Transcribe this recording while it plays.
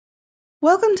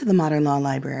Welcome to the Modern Law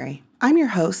Library. I'm your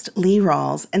host, Lee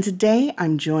Rawls, and today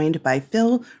I'm joined by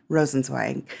Phil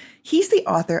Rosenzweig. He's the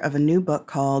author of a new book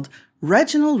called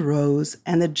Reginald Rose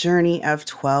and the Journey of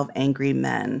 12 Angry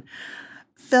Men.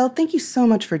 Phil, thank you so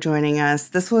much for joining us.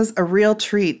 This was a real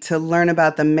treat to learn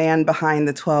about the man behind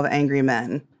the 12 Angry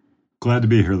Men. Glad to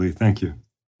be here, Lee. Thank you.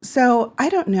 So I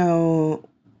don't know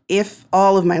if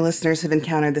all of my listeners have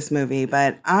encountered this movie,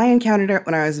 but I encountered it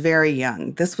when I was very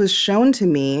young. This was shown to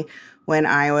me when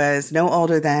I was no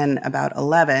older than about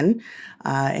 11,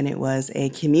 and it was a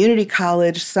community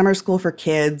college summer school for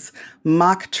kids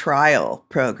mock trial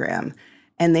program.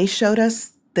 And they showed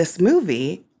us this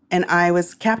movie, and I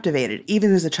was captivated,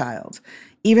 even as a child,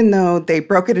 even though they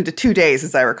broke it into 2 days,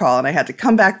 as I recall, and I had to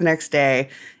come back the next day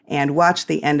and watch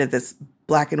the end of this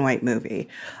black and white movie.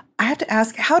 I have to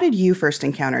ask, how did you first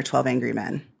encounter 12 Angry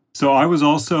Men? So I was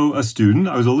also a student.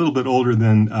 I was a little bit older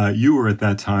than you were at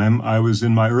that time. I was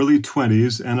in my early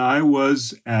 20s, and I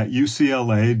was at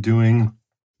UCLA doing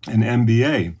an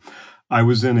MBA. I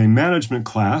was in a management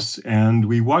class, and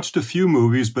we watched a few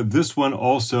movies, but this one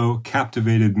also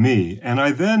captivated me. And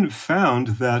I then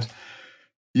found that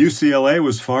UCLA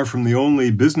was far from the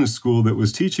only business school that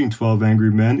was teaching 12 Angry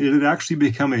Men. It had actually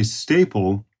become a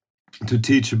staple to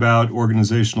teach about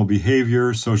organizational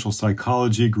behavior, social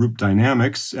psychology, group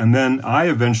dynamics. And then I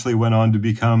eventually went on to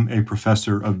become a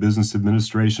professor of business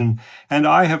administration, and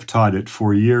I have taught it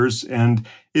for years, and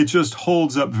it just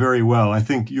holds up very well. I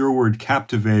think your word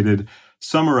captivated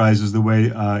summarizes the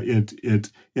way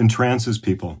it entrances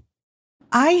people.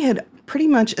 I had pretty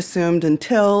much assumed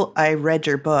until I read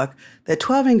your book that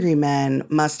 12 Angry Men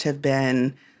must have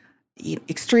been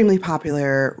extremely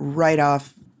popular right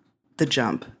off the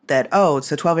jump. That,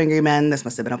 so 12 Angry Men, this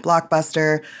must have been a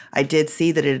blockbuster. I did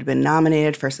see that it had been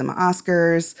nominated for some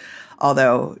Oscars,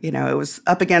 although, it was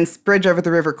up against Bridge Over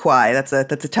the River Kwai. That's a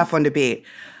tough one to beat.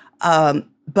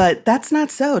 But that's not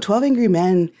so. 12 Angry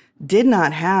Men did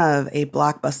not have a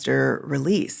blockbuster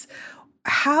release.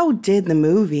 How did the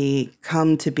movie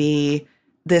come to be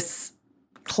this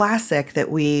classic that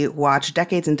we watch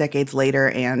decades and decades later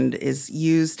and is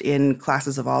used in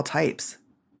classes of all types?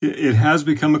 It has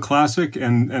become a classic,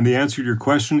 and the answer to your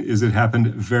question is it happened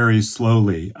very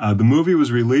slowly. The movie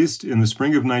was released in the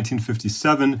spring of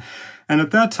 1957, and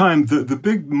at that time, the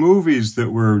big movies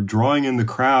that were drawing in the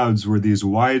crowds were these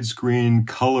widescreen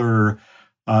color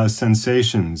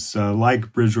sensations,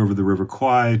 like Bridge Over the River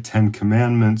Kwai, 10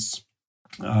 Commandments,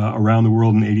 Around the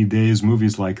World in 80 Days,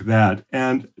 movies like that.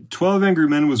 And 12 Angry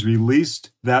Men was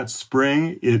released that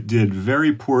spring. It did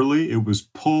very poorly. It was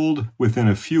pulled within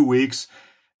a few weeks.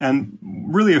 And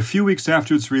really, a few weeks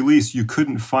after its release, you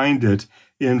couldn't find it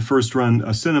in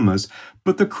first-run cinemas.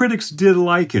 But the critics did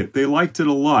like it. They liked it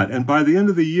a lot. And by the end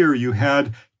of the year, you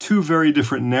had two very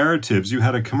different narratives. You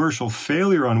had a commercial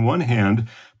failure on one hand,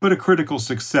 but a critical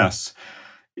success.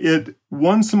 It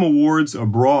won some awards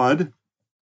abroad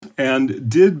and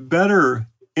did better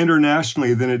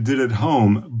internationally than it did at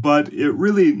home, but it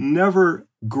really never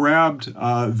grabbed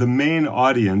the main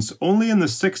audience. Only in the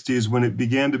 60s, when it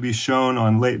began to be shown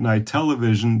on late night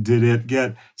television, did it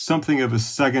get something of a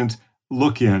second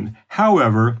look in.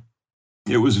 However,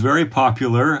 it was very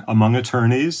popular among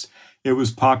attorneys. It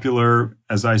was popular,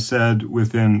 as I said,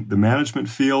 within the management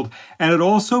field, and it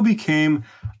also became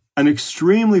an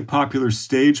extremely popular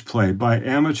stage play by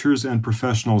amateurs and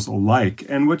professionals alike.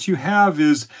 And what you have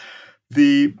is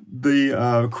the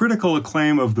critical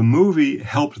acclaim of the movie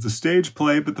helped the stage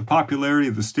play, but the popularity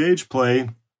of the stage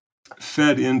play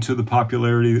fed into the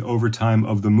popularity over time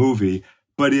of the movie.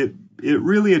 But it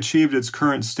really achieved its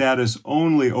current status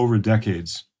only over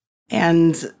decades.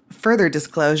 And further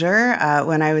disclosure,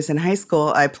 when I was in high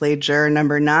school, I played juror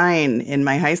number 9 in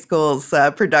my high school's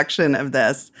production of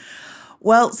this.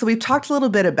 Well, so we've talked a little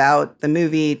bit about the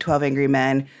movie 12 Angry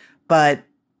Men, but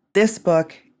this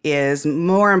book is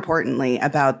more importantly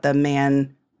about the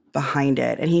man behind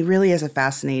it. And he really is a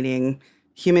fascinating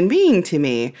human being to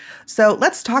me. So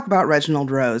let's talk about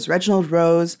Reginald Rose. Reginald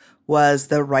Rose was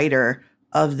the writer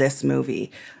of this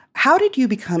movie. How did you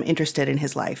become interested in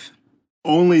his life?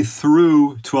 Only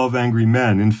through 12 Angry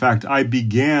Men. In fact, I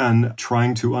began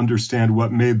trying to understand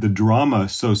what made the drama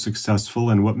so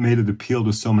successful and what made it appeal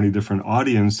to so many different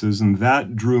audiences. And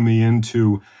that drew me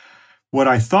into what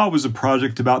I thought was a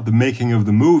project about the making of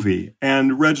the movie.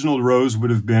 And Reginald Rose would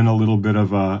have been a little bit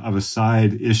of a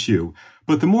side issue.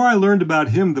 But the more I learned about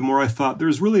him, the more I thought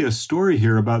there's really a story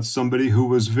here about somebody who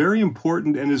was very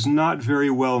important and is not very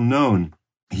well known.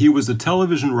 He was a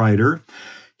television writer.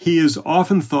 He is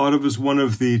often thought of as one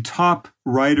of the top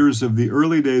writers of the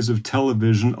early days of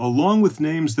television, along with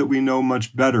names that we know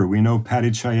much better. We know Paddy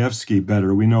Chayefsky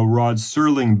better. We know Rod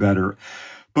Serling better.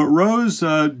 But Rose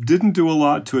didn't do a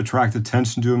lot to attract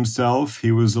attention to himself.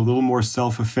 He was a little more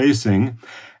self-effacing.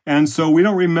 And so we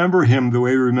don't remember him the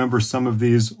way we remember some of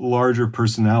these larger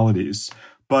personalities.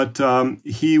 But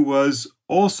he was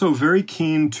also very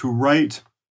keen to write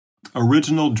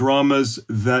original dramas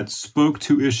that spoke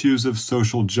to issues of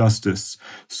social justice.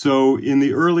 So in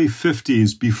the early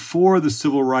 50s, before the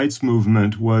civil rights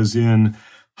movement was in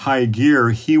high gear,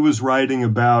 he was writing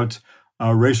about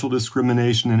racial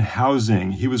discrimination in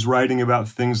housing. He was writing about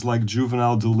things like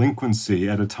juvenile delinquency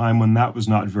at a time when that was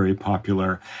not very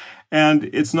popular. And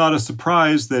it's not a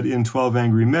surprise that in 12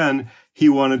 Angry Men, he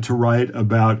wanted to write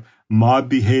about mob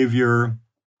behavior,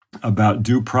 about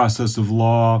due process of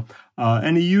law,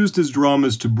 and he used his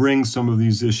dramas to bring some of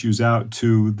these issues out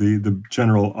to the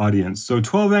general audience. So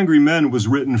 12 Angry Men was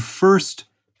written first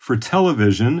for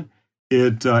television.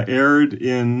 It aired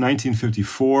in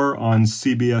 1954 on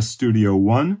CBS Studio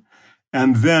One,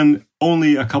 and then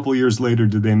only a couple years later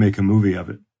did they make a movie of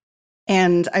it.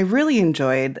 And I really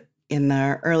enjoyed, in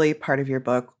the early part of your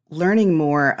book, learning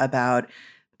more about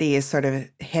these sort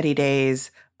of heady days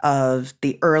of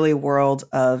the early world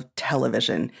of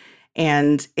television.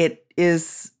 And it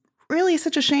is really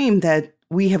such a shame that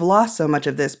we have lost so much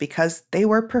of this because they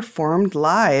were performed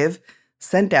live,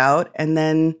 sent out, and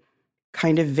then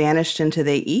kind of vanished into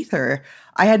the ether.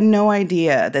 I had no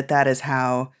idea that that is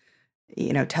how,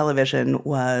 television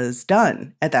was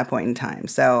done at that point in time.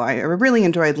 So I really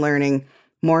enjoyed learning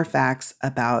more facts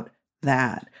about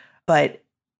that. But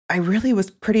I really was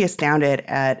pretty astounded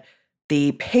at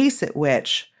the pace at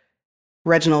which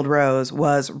Reginald Rose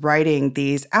was writing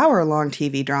these hour-long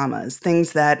TV dramas,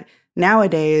 things that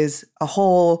nowadays a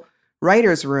whole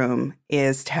writer's room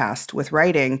is tasked with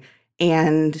writing.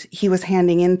 And he was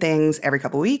handing in things every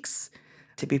couple weeks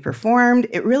to be performed.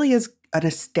 It really is an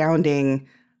astounding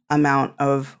amount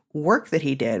of work that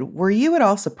he did. Were you at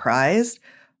all surprised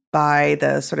by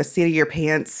the sort of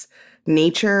seat-of-your-pants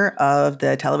nature of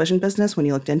the television business when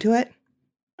you looked into it?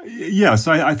 Yes,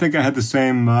 I think I had the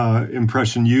same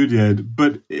impression you did,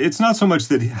 but it's not so much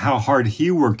that how hard he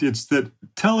worked, it's that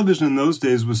television in those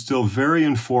days was still very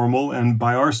informal and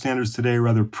by our standards today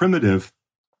rather primitive.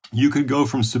 You could go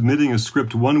from submitting a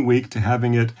script one week to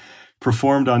having it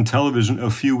performed on television a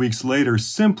few weeks later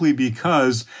simply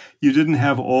because you didn't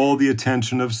have all the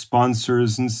attention of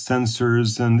sponsors and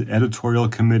censors and editorial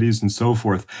committees and so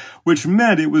forth, which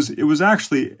meant it was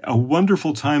actually a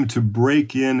wonderful time to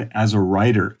break in as a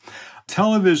writer.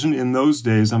 Television in those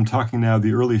days, I'm talking now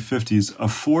the early 50s,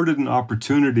 afforded an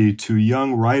opportunity to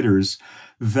young writers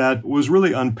that was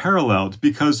really unparalleled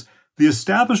because the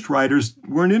established writers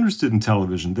weren't interested in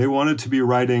television. They wanted to be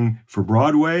writing for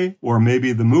Broadway or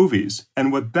maybe the movies.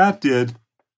 And what that did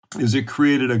is it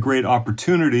created a great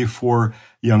opportunity for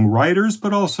young writers,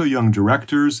 but also young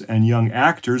directors and young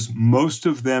actors, most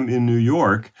of them in New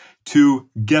York, to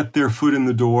get their foot in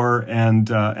the door and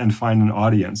find an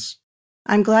audience.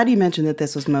 I'm glad you mentioned that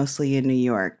this was mostly in New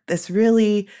York. This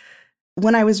really,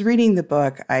 when I was reading the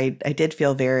book, I did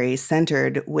feel very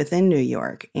centered within New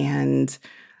York. And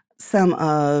some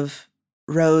of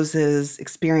Rose's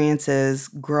experiences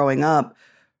growing up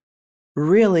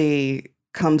really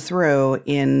come through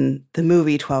in the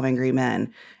movie 12 Angry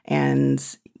Men. And,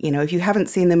 if you haven't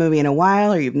seen the movie in a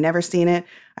while or you've never seen it,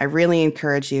 I really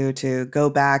encourage you to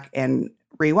go back and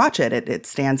rewatch it. It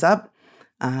stands up,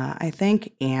 I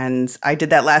think. And I did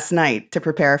that last night to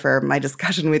prepare for my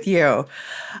discussion with you.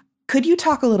 Could you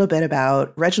talk a little bit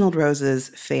about Reginald Rose's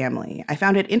family? I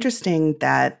found it interesting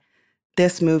that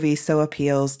this movie so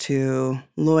appeals to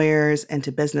lawyers and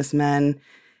to businessmen.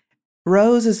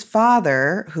 Rose's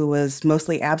father, who was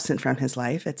mostly absent from his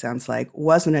life, it sounds like,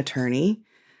 was an attorney,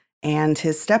 and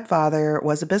his stepfather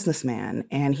was a businessman,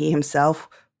 and he himself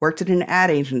worked at an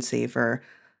ad agency for,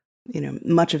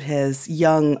 much of his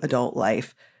young adult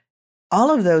life. All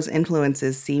of those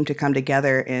influences seem to come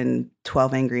together in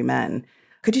 12 Angry Men.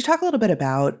 Could you talk a little bit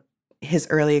about his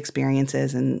early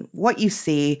experiences and what you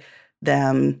see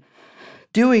them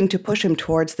doing to push him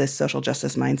towards this social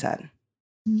justice mindset?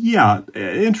 Yeah,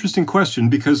 interesting question,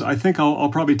 because I think I'll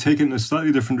probably take it in a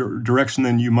slightly different direction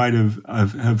than you might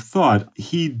have thought.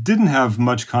 He didn't have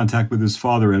much contact with his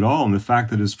father at all, and the fact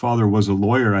that his father was a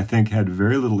lawyer, I think, had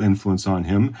very little influence on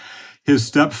him. His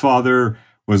stepfather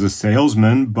was a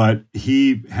salesman, but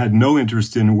he had no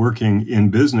interest in working in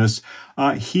business.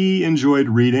 He enjoyed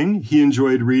reading. He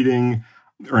enjoyed reading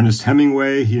Ernest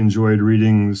Hemingway. He enjoyed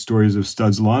reading the stories of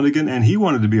Studs Lonnegan, and he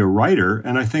wanted to be a writer.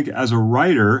 And I think as a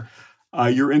writer,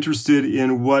 you're interested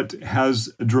in what has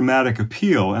a dramatic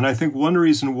appeal. And I think one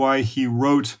reason why he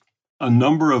wrote a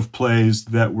number of plays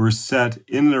that were set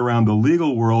in and around the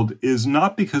legal world is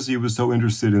not because he was so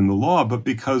interested in the law, but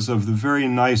because of the very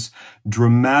nice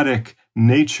dramatic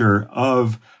nature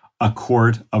of a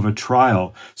court, of a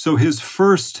trial. So his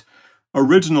first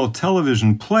original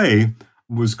television play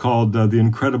was called The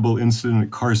Incredible Incident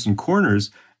at Carson Corners.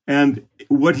 And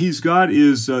what he's got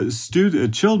is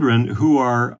children who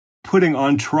are putting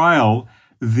on trial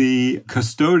the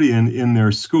custodian in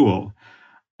their school.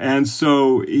 And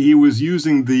so he was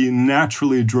using the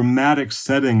naturally dramatic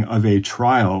setting of a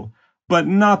trial, but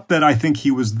not that I think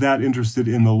he was that interested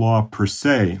in the law per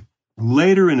se.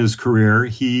 Later in his career,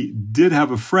 he did have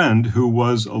a friend who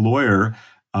was a lawyer,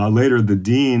 later the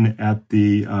dean at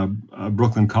the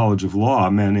Brooklyn College of Law,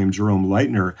 a man named Jerome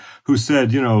Leitner, who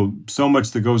said, so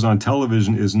much that goes on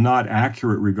television is not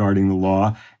accurate regarding the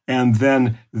law. And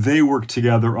then they worked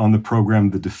together on the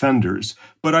program The Defenders.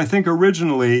 But I think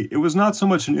originally it was not so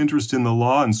much an interest in the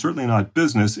law and certainly not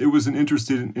business. It was an interest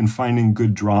in finding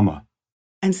good drama.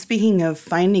 And speaking of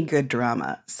finding good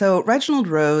drama, so Reginald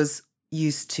Rose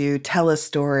used to tell a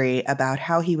story about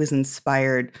how he was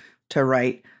inspired to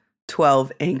write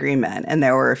 12 Angry Men. And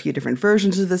there were a few different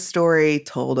versions of the story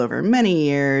told over many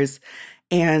years.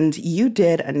 And you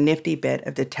did a nifty bit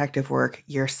of detective work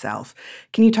yourself.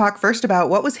 Can you talk first about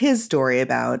what was his story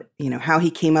about, how he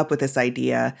came up with this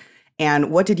idea, and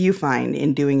what did you find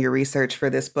in doing your research for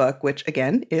this book, which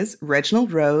again is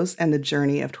Reginald Rose and the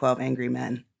Journey of 12 Angry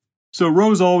Men? So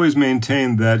Rose always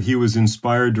maintained that he was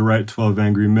inspired to write 12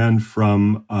 Angry Men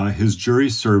from his jury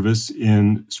service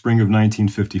in spring of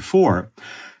 1954.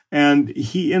 And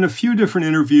he, in a few different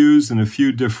interviews and a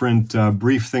few different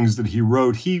brief things that he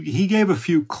wrote, he gave a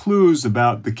few clues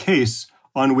about the case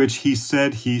on which he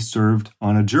said he served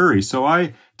on a jury. So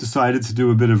I decided to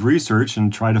do a bit of research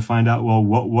and try to find out, well,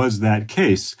 what was that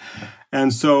case?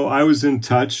 And so I was in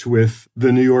touch with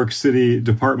the New York City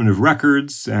Department of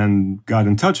Records and got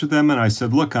in touch with them. And I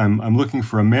said, look, I'm looking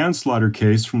for a manslaughter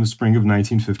case from the spring of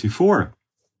 1954.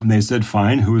 And they said,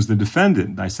 fine, who was the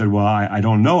defendant? I said, well, I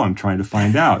don't know. I'm trying to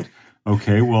find out.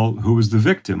 Okay, well, who was the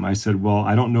victim? I said, well,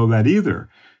 I don't know that either.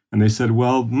 And they said,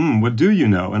 well, what do you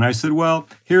know? And I said, well,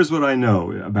 here's what I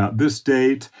know. About this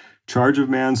date, charge of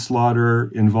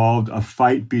manslaughter involved a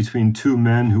fight between two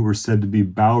men who were said to be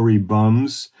Bowery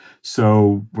bums.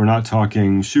 So we're not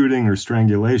talking shooting or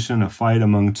strangulation, a fight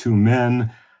among two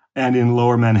men and in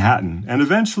Lower Manhattan. And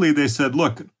eventually they said,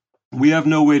 look, we have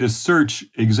no way to search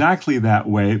exactly that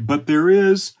way, but there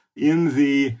is in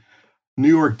the New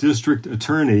York District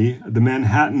Attorney, the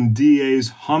Manhattan DA's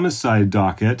homicide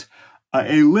docket,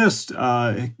 a list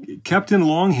kept in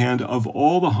longhand of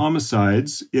all the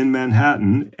homicides in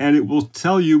Manhattan, and it will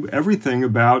tell you everything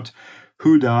about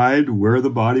who died, where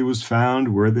the body was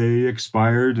found, where they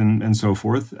expired, and so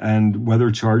forth, and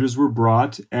whether charges were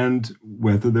brought, and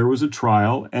whether there was a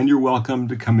trial, and you're welcome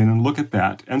to come in and look at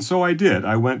that. And so I did.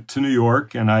 I went to New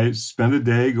York, and I spent a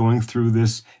day going through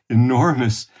this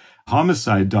enormous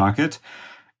homicide docket,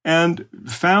 and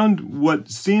found what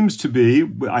seems to be,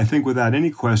 I think without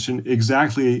any question,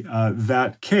 exactly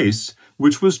that case,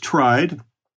 which was tried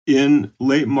in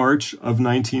late March of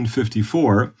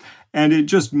 1954. And it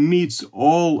just meets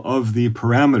all of the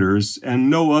parameters, and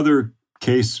no other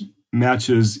case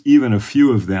matches even a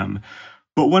few of them.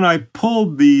 But when I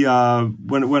pulled the,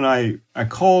 when I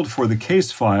called for the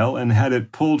case file and had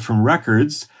it pulled from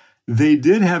records, they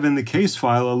did have in the case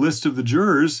file a list of the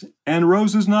jurors, and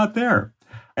Rose is not there.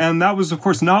 And that was, of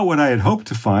course, not what I had hoped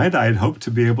to find. I had hoped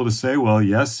to be able to say, well,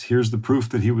 yes, here's the proof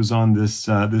that he was on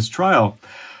this trial.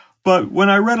 But when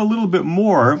I read a little bit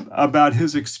more about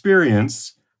his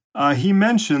experience, he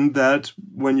mentioned that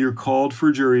when you're called for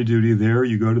jury duty there,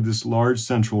 you go to this large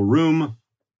central room,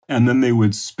 and then they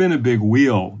would spin a big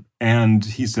wheel. And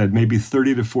he said maybe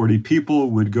 30 to 40 people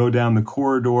would go down the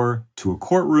corridor to a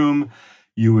courtroom.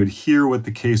 You would hear what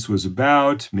the case was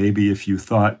about. Maybe if you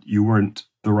thought you weren't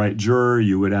the right juror,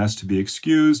 you would ask to be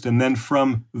excused. And then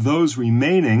from those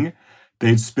remaining,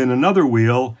 they'd spin another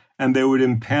wheel, and they would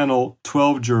impanel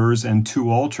 12 jurors and 2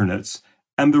 alternates,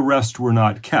 and the rest were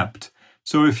not kept.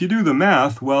 So if you do the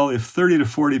math, well, if 30 to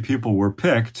 40 people were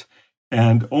picked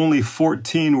and only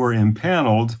 14 were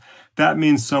impaneled, that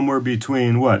means somewhere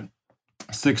between,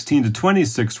 16 to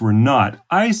 26 were not.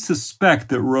 I suspect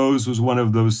that Rose was one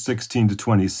of those 16 to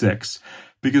 26,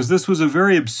 because this was a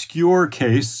very obscure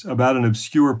case about an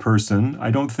obscure person.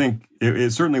 I don't think,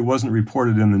 it certainly wasn't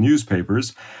reported in the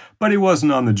newspapers, but he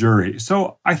wasn't on the jury.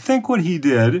 So I think what he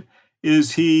did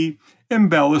is he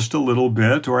embellished a little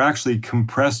bit, or actually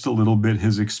compressed a little bit,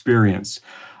 his experience.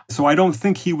 So I don't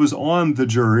think he was on the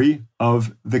jury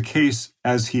of the case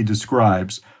as he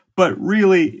describes. But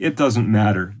really, it doesn't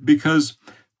matter, because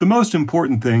the most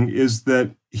important thing is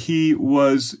that he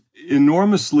was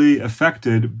enormously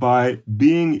affected by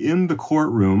being in the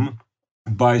courtroom,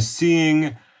 by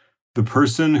seeing the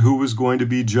person who was going to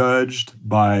be judged,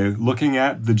 by looking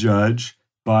at the judge,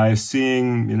 by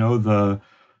seeing,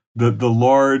 the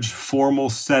large formal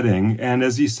setting. And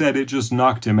as he said, it just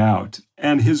knocked him out.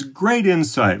 And his great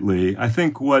insight, Lee, I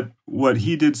think what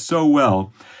he did so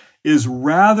well is,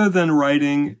 rather than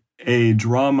writing a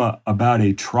drama about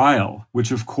a trial,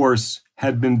 which of course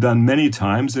had been done many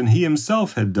times and he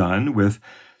himself had done with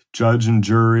judge and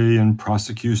jury and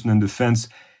prosecution and defense,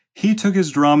 he took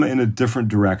his drama in a different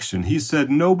direction. He said,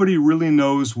 nobody really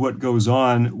knows what goes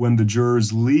on when the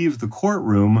jurors leave the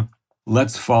courtroom.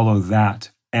 Let's follow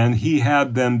that. And he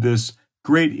had then this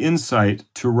great insight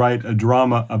to write a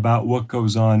drama about what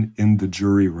goes on in the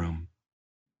jury room.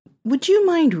 Would you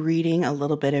mind reading a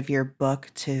little bit of your book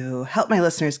to help my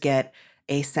listeners get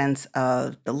a sense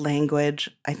of the language?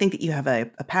 I think that you have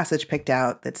a passage picked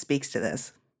out that speaks to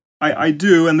this. I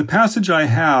do. And the passage I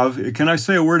have, can I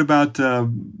say a word about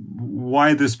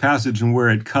why this passage and where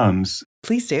it comes?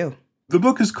 Please do. The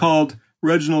book is called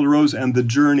Reginald Rose and the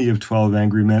Journey of 12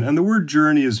 Angry Men. And the word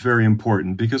journey is very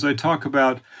important because I talk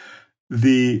about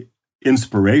the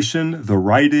inspiration, the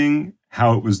writing,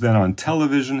 how it was then on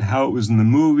television, how it was in the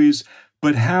movies,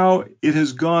 but how it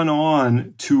has gone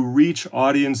on to reach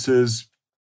audiences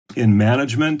in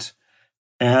management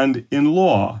and in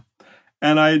law.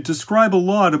 And I describe a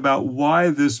lot about why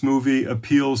this movie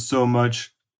appeals so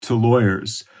much to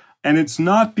lawyers. And it's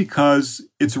not because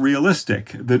it's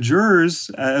realistic. The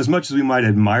jurors, as much as we might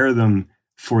admire them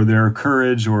for their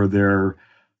courage or their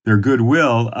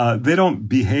goodwill, they don't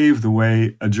behave the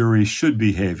way a jury should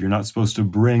behave. You're not supposed to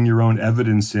bring your own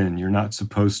evidence in. You're not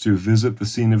supposed to visit the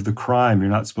scene of the crime. You're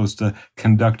not supposed to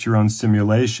conduct your own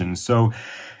simulation. So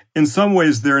in some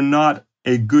ways, they're not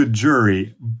a good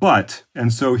jury,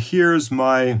 and so here's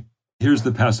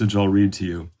the passage I'll read to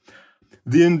you.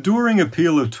 The enduring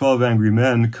appeal of 12 Angry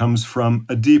Men comes from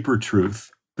a deeper truth,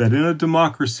 that in a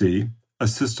democracy, a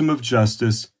system of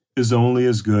justice is only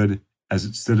as good as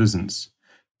its citizens.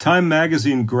 Time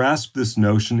magazine grasped this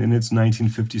notion in its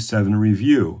 1957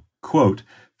 review. Quote,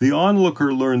 "The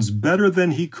onlooker learns better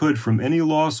than he could from any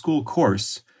law school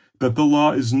course that the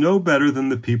law is no better than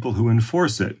the people who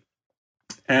enforce it.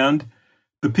 And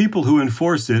the people who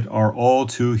enforce it are all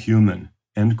too human."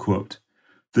 End quote.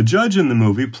 The judge in the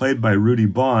movie, played by Rudy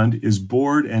Bond, is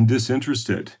bored and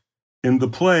disinterested. In the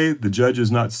play, the judge is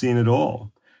not seen at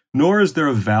all. Nor is there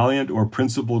a valiant or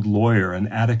principled lawyer, an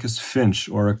Atticus Finch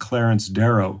or a Clarence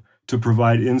Darrow, to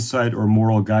provide insight or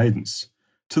moral guidance.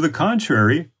 To the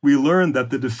contrary, we learn that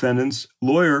the defendant's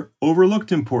lawyer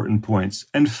overlooked important points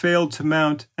and failed to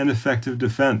mount an effective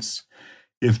defense.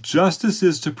 If justice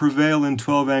is to prevail in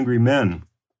 12 Angry Men,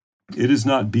 it is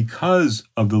not because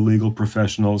of the legal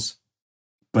professionals,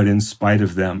 but in spite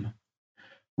of them.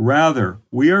 Rather,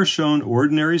 we are shown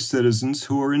ordinary citizens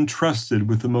who are entrusted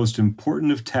with the most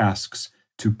important of tasks,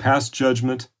 to pass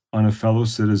judgment on a fellow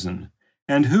citizen,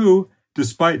 and who,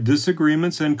 despite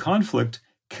disagreements and conflict,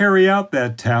 carry out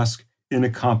that task in a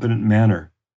competent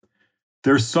manner.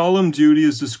 Their solemn duty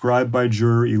is described by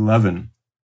Juror 11.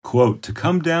 Quote, "To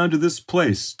come down to this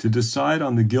place to decide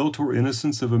on the guilt or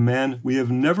innocence of a man we have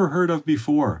never heard of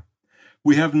before.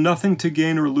 We have nothing to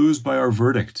gain or lose by our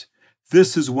verdict.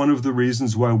 This is one of the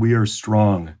reasons why we are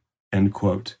strong." End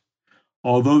quote.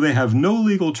 Although they have no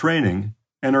legal training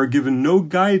and are given no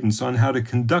guidance on how to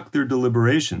conduct their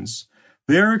deliberations,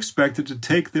 they are expected to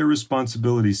take their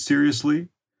responsibilities seriously,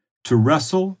 to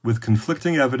wrestle with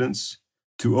conflicting evidence,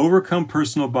 to overcome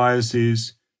personal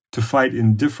biases, to fight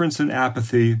indifference and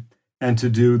apathy, and to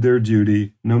do their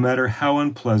duty no matter how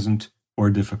unpleasant or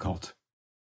difficult.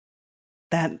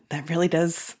 That really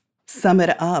does sum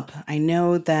it up. I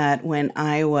know that when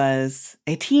I was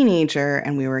a teenager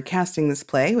and we were casting this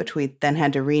play, which we then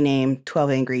had to rename 12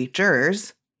 Angry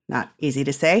Jurors, not easy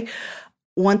to say,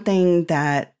 one thing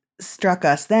that struck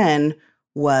us then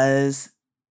was,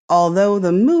 although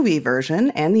the movie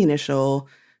version and the initial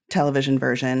television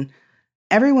version,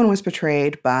 everyone was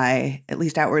portrayed by, at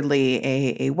least outwardly,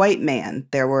 a white man.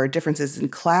 There were differences in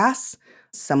class.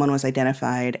 Someone was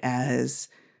identified as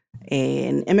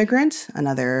an immigrant.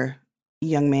 Another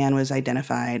young man was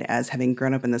identified as having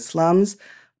grown up in the slums.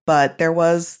 But there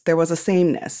was a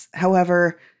sameness.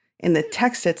 However, in the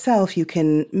text itself, you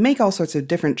can make all sorts of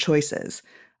different choices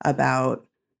about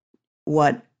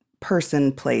what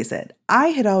person plays it. I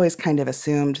had always kind of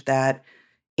assumed that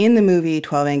in the movie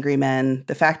 12 Angry Men,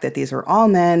 the fact that these were all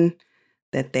men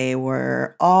that they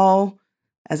were all,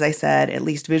 as I said, at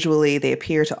least visually, they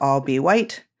appear to all be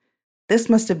white. This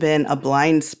must have been a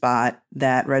blind spot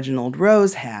that Reginald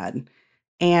Rose had.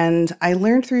 And I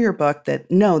learned through your book that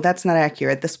no, that's not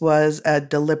accurate. This was a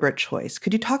deliberate choice.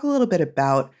 Could you talk a little bit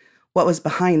about what was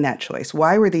behind that choice?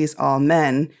 Why were these all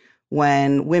men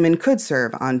when women could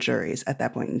serve on juries at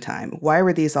that point in time? Why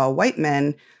were these all white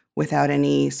men without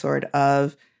any sort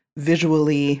of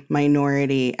visually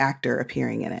minority actor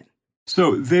appearing in it?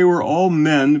 So they were all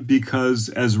men because,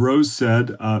 as Rose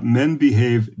said, men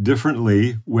behave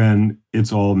differently when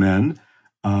it's all men.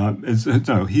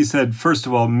 No, he said, first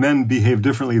of all, men behave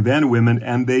differently than women,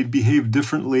 and they behave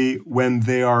differently when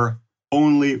they are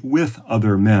only with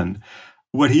other men.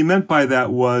 What he meant by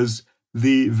that was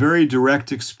the very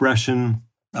direct expression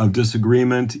of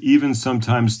disagreement, even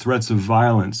sometimes threats of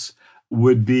violence,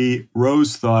 would be,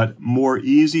 Rose thought, more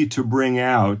easy to bring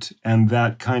out, and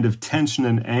that kind of tension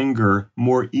and anger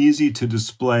more easy to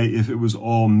display if it was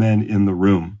all men in the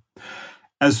room.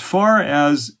 As far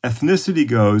as ethnicity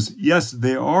goes, yes,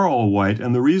 they are all white,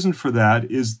 and the reason for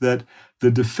that is that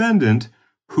the defendant,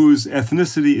 whose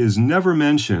ethnicity is never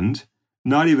mentioned,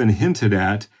 not even hinted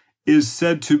at, is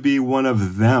said to be one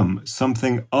of them,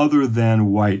 something other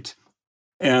than white.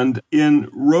 And in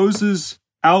Rose's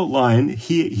outline,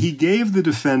 he gave the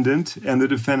defendant and the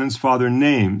defendant's father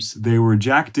names. They were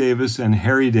Jack Davis and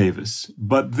Harry Davis.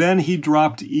 But then he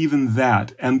dropped even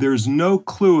that, and there's no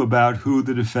clue about who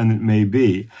the defendant may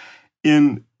be.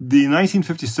 In the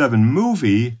 1957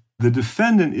 movie, the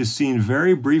defendant is seen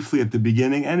very briefly at the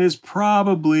beginning and is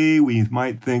probably, we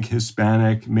might think,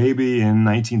 Hispanic, maybe in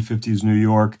 1950s New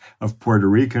York of Puerto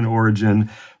Rican origin.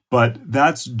 But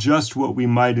that's just what we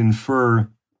might infer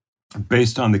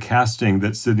based on the casting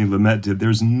that Sidney Lumet did.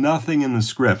 There's nothing in the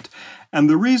script. And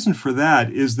the reason for that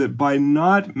is that by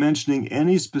not mentioning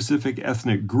any specific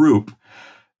ethnic group,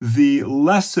 the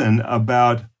lesson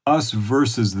about us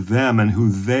versus them and who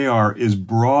they are is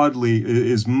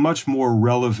much more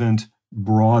relevant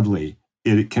broadly.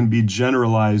 It can be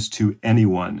generalized to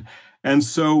anyone. And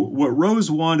so what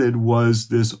Rose wanted was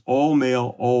this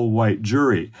all-male, all-white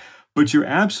jury. But you're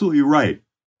absolutely right.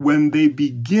 When they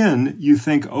begin, you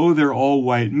think, oh, they're all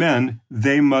white men.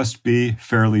 They must be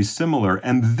fairly similar.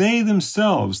 And they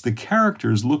themselves, the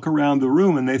characters, look around the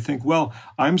room and they think, well,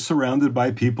 I'm surrounded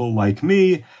by people like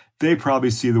me. They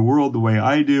probably see the world the way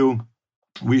I do.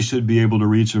 We should be able to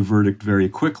reach a verdict very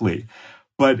quickly.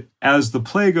 But as the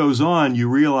play goes on, you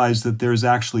realize that there's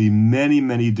actually many,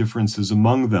 many differences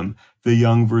among them. The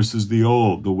young versus the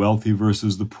old, the wealthy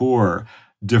versus the poor,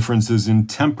 differences in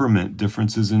temperament,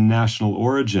 differences in national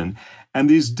origin. And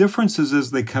these differences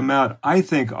as they come out, I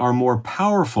think, are more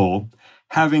powerful,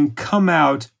 having come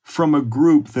out from a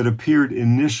group that appeared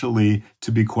initially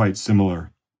to be quite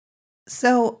similar.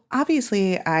 So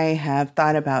obviously, I have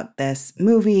thought about this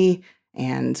movie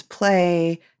and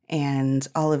play and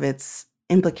all of its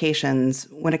implications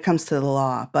when it comes to the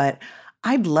law, but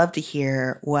I'd love to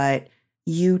hear what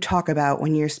you talk about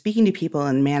when you're speaking to people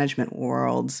in management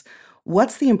worlds.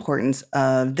 What's the importance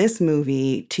of this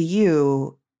movie to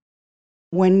you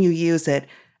when you use it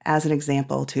as an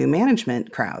example to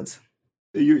management crowds?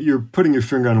 You're putting your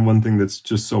finger on one thing that's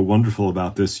just so wonderful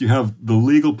about this. You have the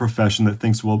legal profession that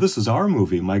thinks, well, this is our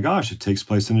movie. My gosh, it takes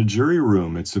place in a jury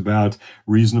room. It's about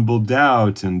reasonable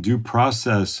doubt and due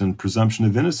process and presumption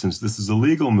of innocence. This is a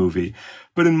legal movie.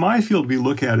 But in my field, we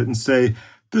look at it and say,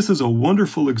 this is a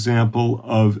wonderful example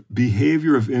of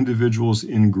behavior of individuals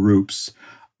in groups.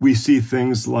 We see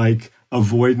things like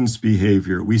avoidance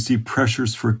behavior. We see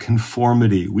pressures for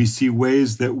conformity. We see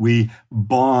ways that we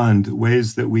bond,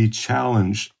 ways that we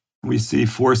challenge. We see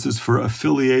forces for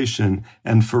affiliation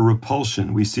and for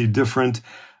repulsion. We see different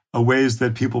ways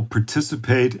that people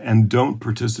participate and don't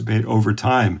participate over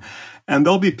time. And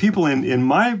there'll be people in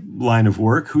my line of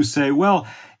work who say, well,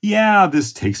 yeah,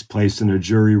 this takes place in a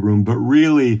jury room, but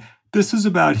really, this is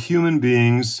about human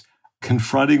beings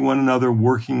confronting one another,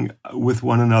 working with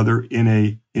one another in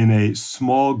a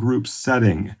small group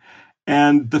setting.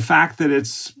 And the fact that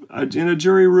it's in a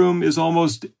jury room is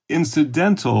almost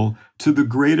incidental to the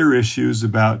greater issues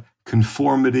about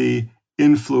conformity,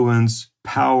 influence,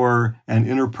 power, and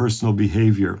interpersonal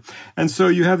behavior. And so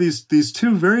you have these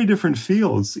two very different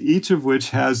fields, each of which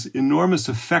has enormous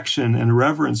affection and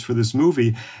reverence for this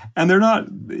movie. And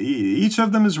each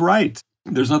of them is right.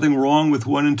 There's nothing wrong with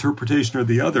one interpretation or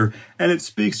the other, and it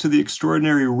speaks to the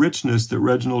extraordinary richness that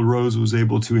Reginald Rose was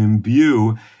able to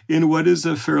imbue in what is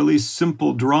a fairly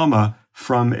simple drama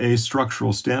from a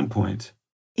structural standpoint.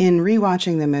 In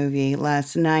rewatching the movie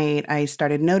last night, I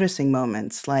started noticing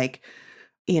moments like,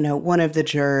 one of the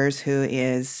jurors who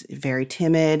is very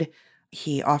timid,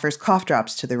 he offers cough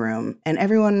drops to the room, and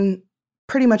everyone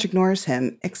pretty much ignores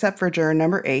him, except for juror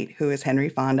number 8, who is Henry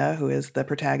Fonda, who is the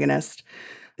protagonist,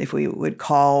 if we would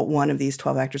call one of these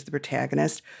 12 actors the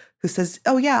protagonist, who says,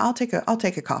 "Oh yeah, I'll take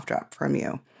a cough drop from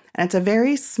you." And it's a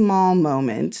very small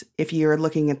moment if you're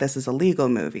looking at this as a legal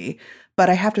movie. But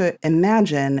I have to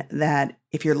imagine that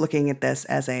if you're looking at this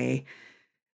as a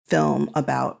film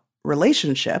about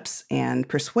relationships and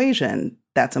persuasion,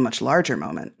 that's a much larger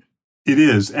moment. It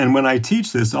is. And when I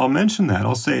teach this, I'll mention that.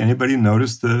 I'll say, anybody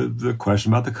notice the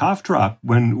question about the cough drop?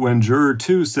 When juror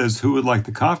 2 says, who would like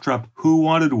the cough drop? Who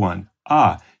wanted one?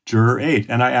 Juror 8.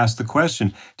 And I asked the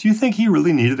question, do you think he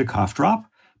really needed a cough drop?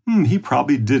 He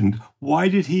probably didn't. Why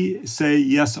did he say,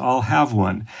 yes, I'll have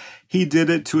one? He did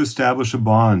it to establish a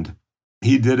bond.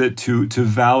 He did it to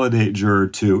validate juror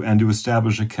 2 and to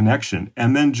establish a connection.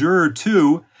 And then juror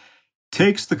 2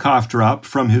 takes the cough drop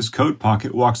from his coat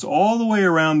pocket, walks all the way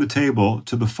around the table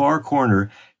to the far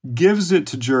corner, gives it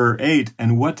to juror 8,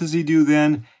 and what does he do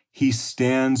then? He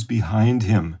stands behind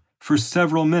him for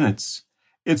several minutes.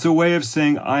 It's a way of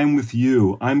saying, I'm with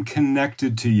you, I'm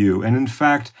connected to you, and in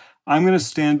fact, I'm going to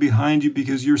stand behind you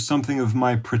because you're something of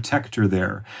my protector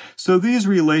there. So these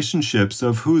relationships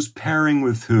of who's pairing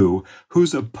with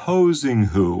who's opposing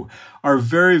who, are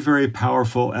very, very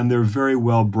powerful, and they're very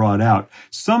well brought out.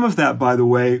 Some of that, by the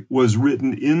way, was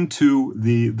written into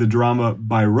the drama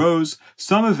by Rose.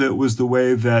 Some of it was the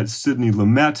way that Sidney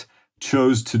Lumet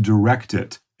chose to direct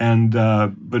it. And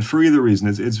but for either reason,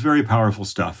 it's very powerful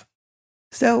stuff.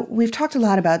 So we've talked a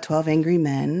lot about 12 Angry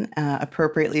Men,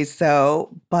 appropriately so,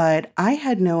 but I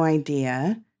had no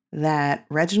idea that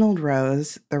Reginald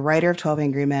Rose, the writer of 12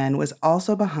 Angry Men, was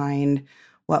also behind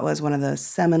what was one of the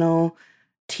seminal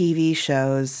TV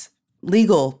shows,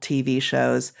 legal TV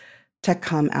shows, to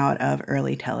come out of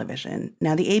early television.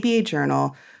 Now, the ABA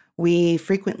Journal, we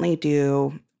frequently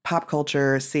do pop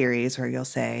culture series where you'll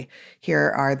say, here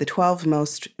are the 12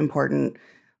 most important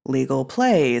legal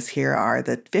plays. Here are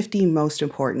the 50 most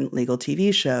important legal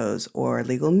TV shows or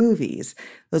legal movies.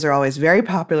 Those are always very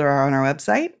popular on our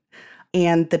website.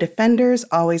 And The Defenders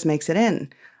always makes it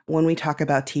in when we talk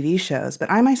about TV shows.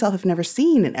 But I myself have never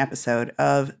seen an episode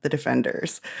of The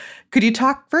Defenders. Could you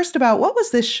talk first about what was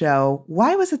this show?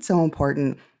 Why was it so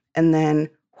important? And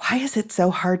then why is it so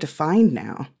hard to find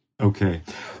now? Okay.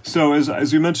 So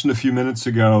as we mentioned a few minutes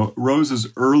ago, Rose's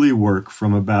early work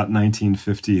from about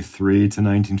 1953 to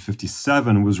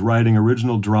 1957 was writing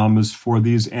original dramas for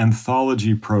these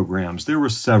anthology programs. There were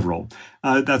several.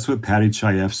 That's what Paddy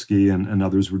Chayefsky and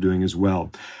others were doing as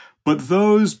well. But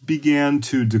those began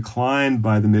to decline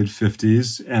by the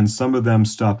mid-50s, and some of them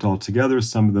stopped altogether.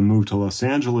 Some of them moved to Los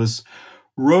Angeles.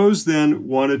 Rose then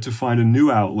wanted to find a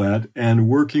new outlet, and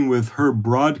working with Herb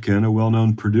Brodkin, a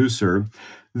well-known producer,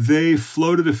 they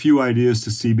floated a few ideas to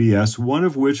CBS, one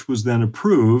of which was then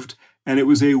approved, and it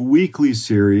was a weekly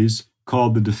series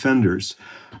called The Defenders.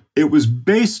 It was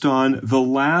based on the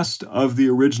last of the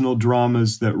original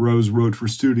dramas that Rose wrote for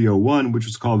Studio One, which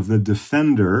was called The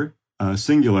Defender,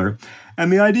 singular.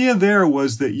 And the idea there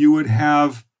was that you would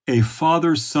have a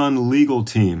father-son legal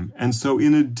team. And so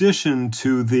in addition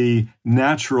to the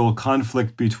natural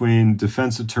conflict between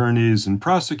defense attorneys and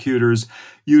prosecutors,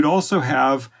 you'd also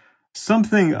have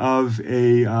something of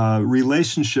a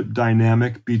relationship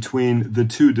dynamic between the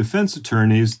two defense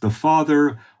attorneys, the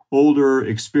father, older,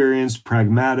 experienced,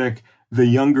 pragmatic, the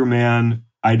younger man,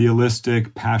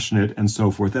 idealistic, passionate, and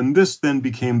so forth. And this then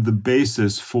became the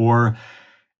basis for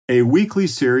a weekly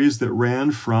series that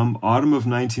ran from autumn of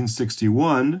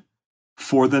 1961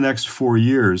 for the next 4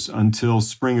 years until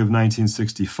spring of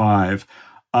 1965.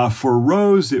 For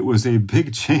Rose, it was a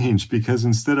big change because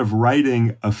instead of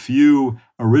writing a few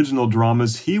original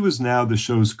dramas, he was now the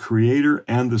show's creator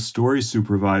and the story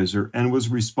supervisor and was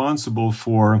responsible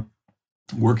for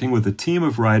working with a team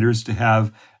of writers to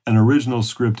have an original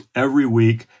script every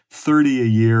week, 30 a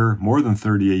year, more than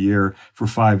 30 a year for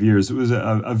 5 years. It was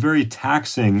a very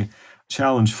taxing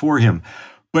challenge for him.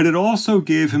 But it also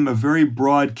gave him a very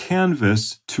broad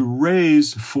canvas to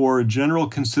raise for general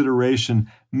consideration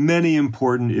many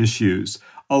important issues.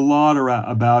 A lot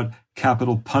about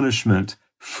capital punishment,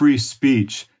 free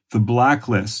speech, the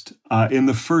blacklist. In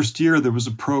the first year, there was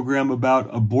a program about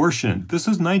abortion. This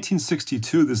is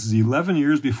 1962. This is 11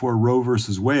 years before Roe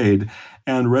versus Wade.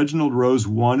 And Reginald Rose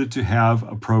wanted to have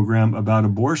a program about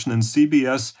abortion, and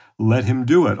CBS let him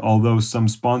do it, although some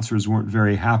sponsors weren't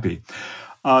very happy.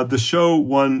 The show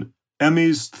won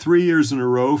Emmys 3 years in a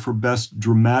row for Best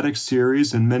Dramatic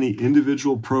Series, and many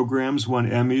individual programs won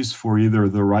Emmys for either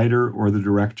the writer or the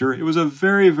director. It was a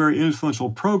very, very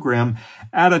influential program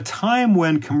at a time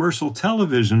when commercial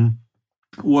television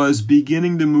was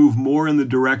beginning to move more in the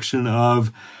direction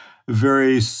of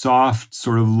very soft,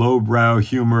 sort of lowbrow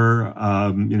humor.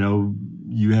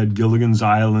 You had Gilligan's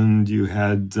Island, you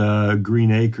had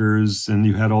Green Acres, and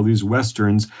you had all these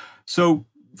Westerns. So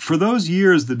for those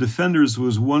years, The Defenders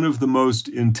was one of the most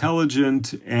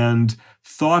intelligent and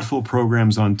thoughtful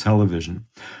programs on television.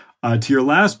 To your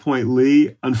last point,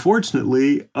 Lee,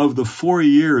 unfortunately, of the 4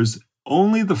 years,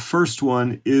 only the first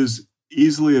one is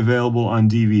easily available on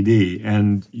DVD,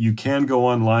 and you can go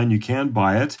online, you can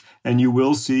buy it, and you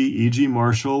will see E.G.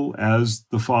 Marshall as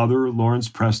the father, Lawrence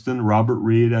Preston, Robert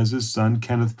Reed as his son,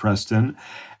 Kenneth Preston,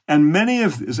 and many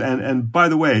of this, and by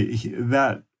the way,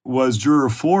 that was Juror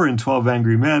 4 in 12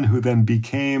 Angry Men, who then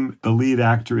became the lead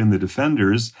actor in The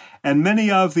Defenders, and many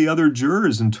of the other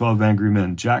jurors in 12 Angry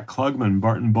Men, Jack Klugman,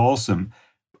 Barton Balsam,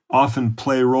 often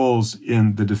play roles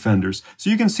in The Defenders. So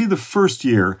you can see the first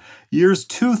year. Years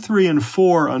 2, 3, and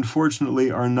 4, unfortunately,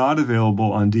 are not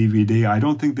available on DVD. I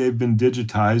don't think they've been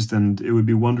digitized, and it would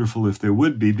be wonderful if they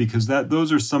would be, because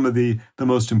those are some of the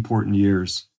most important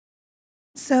years.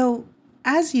 So,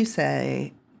 as you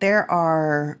say, there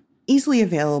are easily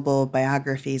available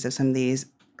biographies of some of these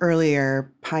earlier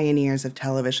pioneers of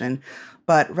television,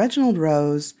 but Reginald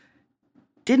Rose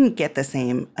didn't get the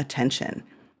same attention.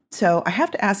 So I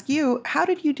have to ask you, how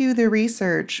did you do the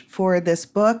research for this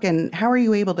book, and how are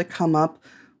you able to come up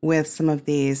with some of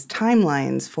these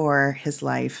timelines for his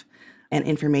life and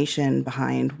information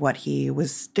behind what he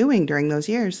was doing during those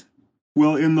years?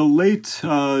 Well, in the late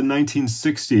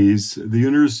 1960s, the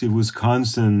University of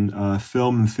Wisconsin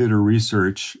Film and Theater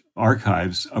Research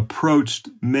Archives approached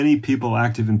many people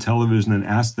active in television and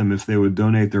asked them if they would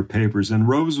donate their papers, and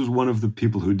Rose was one of the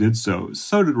people who did so.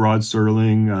 So did Rod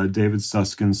Serling, David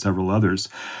Susskind, several others.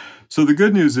 So the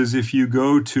good news is if you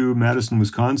go to Madison,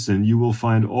 Wisconsin, you will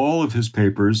find all of his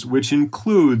papers, which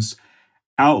includes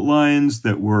outlines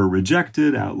that were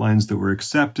rejected, outlines that were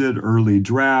accepted, early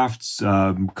drafts,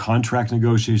 contract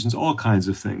negotiations, all kinds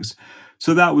of things.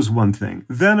 So that was one thing.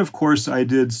 Then, of course, I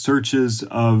did searches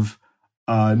of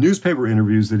newspaper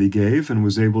interviews that he gave and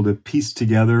was able to piece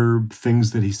together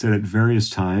things that he said at various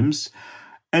times.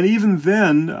 And even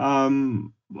then,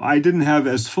 I didn't have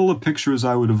as full a picture as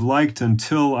I would have liked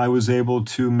until I was able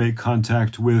to make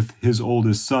contact with his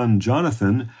oldest son,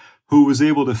 Jonathan, who was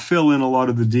able to fill in a lot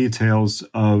of the details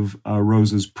of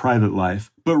Rose's private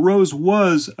life. But Rose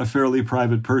was a fairly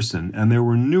private person, and there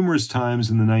were numerous times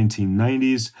in the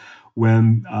 1990s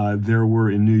when there were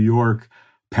in New York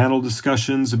panel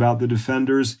discussions about The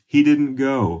Defenders. He didn't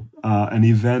go. An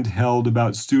event held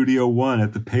about Studio One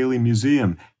at the Paley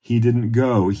Museum. He didn't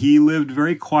go. He lived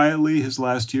very quietly his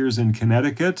last years in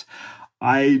Connecticut.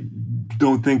 I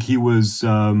don't think he was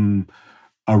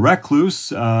a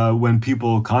recluse. When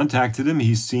people contacted him,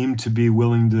 he seemed to be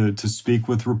willing to speak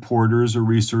with reporters or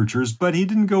researchers, but he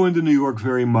didn't go into New York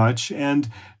very much and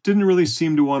didn't really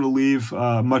seem to want to leave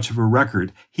much of a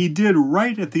record. He did,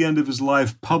 right at the end of his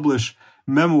life, publish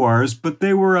memoirs, but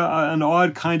they were an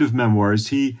odd kind of memoirs.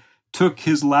 He took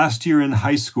his last year in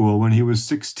high school when he was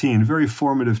 16, a very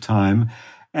formative time,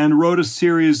 and wrote a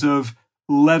series of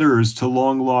letters to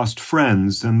long-lost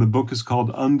friends, and the book is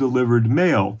called Undelivered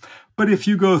Mail. But if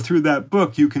you go through that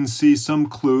book, you can see some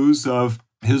clues of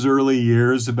his early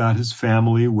years, about his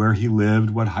family, where he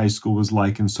lived, what high school was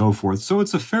like, and so forth. So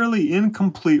it's a fairly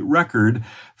incomplete record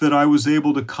that I was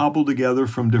able to cobble together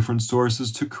from different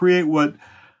sources to create what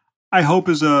I hope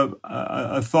is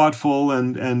a thoughtful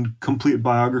and complete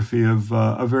biography of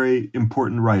a very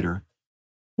important writer.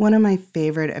 One of my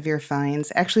favorite of your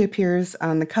finds actually appears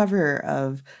on the cover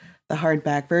of the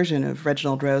hardback version of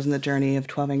Reginald Rose and the Journey of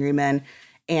 12 Angry Men.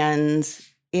 And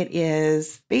it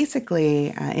is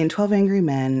basically, in 12 Angry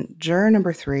Men, juror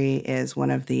number 3 is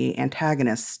one of the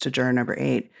antagonists to juror number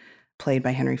 8, played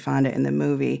by Henry Fonda in the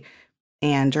movie.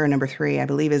 And juror number 3, I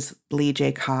believe, is Lee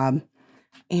J. Cobb.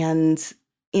 And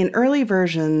in early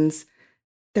versions,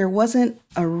 there wasn't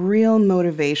a real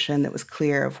motivation that was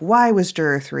clear of why was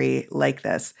juror 3 like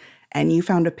this. And you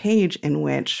found a page in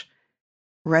which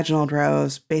Reginald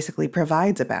Rose basically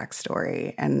provides a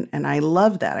backstory. And I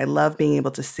love that. I love being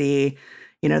able to see,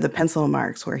 the pencil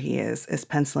marks where he is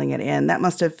penciling it in. That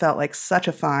must have felt like such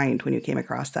a find when you came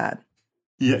across that.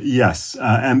 Yes.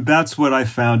 And that's what I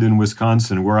found in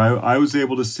Wisconsin, where I was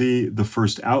able to see the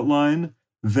first outline,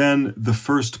 then the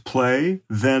first play,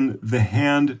 then the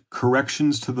hand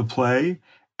corrections to the play,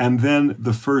 and then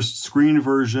the first screen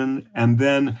version, and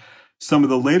then some of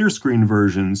the later screen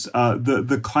versions.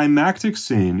 The climactic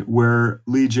scene where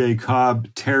Lee J.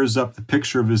 Cobb tears up the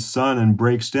picture of his son and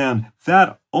breaks down,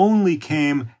 that only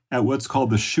came at what's called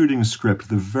the shooting script,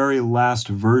 the very last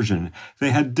version. They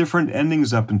had different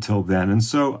endings up until then. And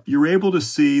so you're able to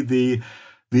see the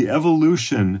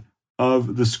evolution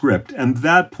of the script. And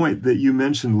that point that you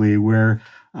mentioned, Lee, where,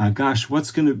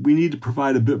 we need to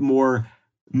provide a bit more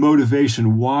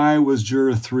motivation. Why was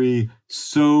Juror 3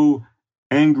 so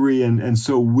angry and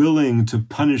so willing to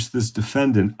punish this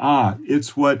defendant?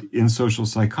 It's what in social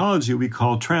psychology we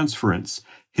call transference.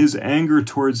 His anger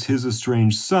towards his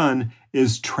estranged son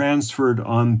is transferred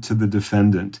onto the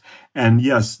defendant. And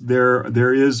yes,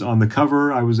 there is on the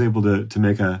cover, I was able to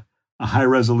make a high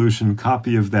resolution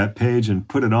copy of that page and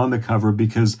put it on the cover,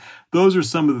 because those are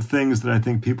some of the things that I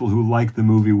think people who like the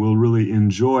movie will really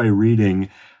enjoy reading,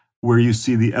 where you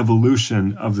see the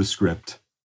evolution of the script.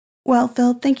 Well,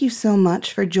 Phil, thank you so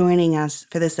much for joining us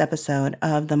for this episode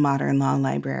of the Modern Law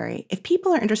Library. If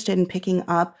people are interested in picking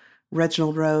up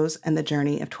Reginald Rose and the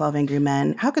Journey of 12 Angry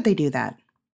Men, how could they do that?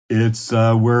 It's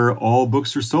where all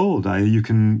books are sold. You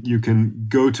can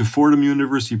go to Fordham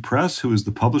University Press, who is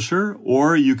the publisher,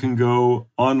 or you can go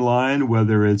online,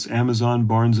 whether it's Amazon,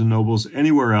 Barnes & Nobles,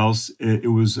 anywhere else.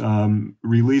 It was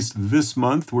released this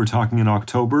month. We're talking in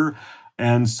October,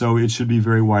 and so it should be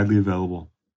very widely available.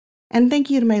 And thank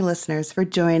you to my listeners for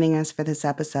joining us for this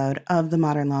episode of the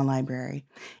Modern Law Library.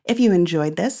 If you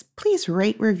enjoyed this, please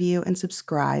rate, review, and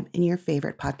subscribe in your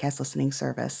favorite podcast listening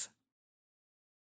service.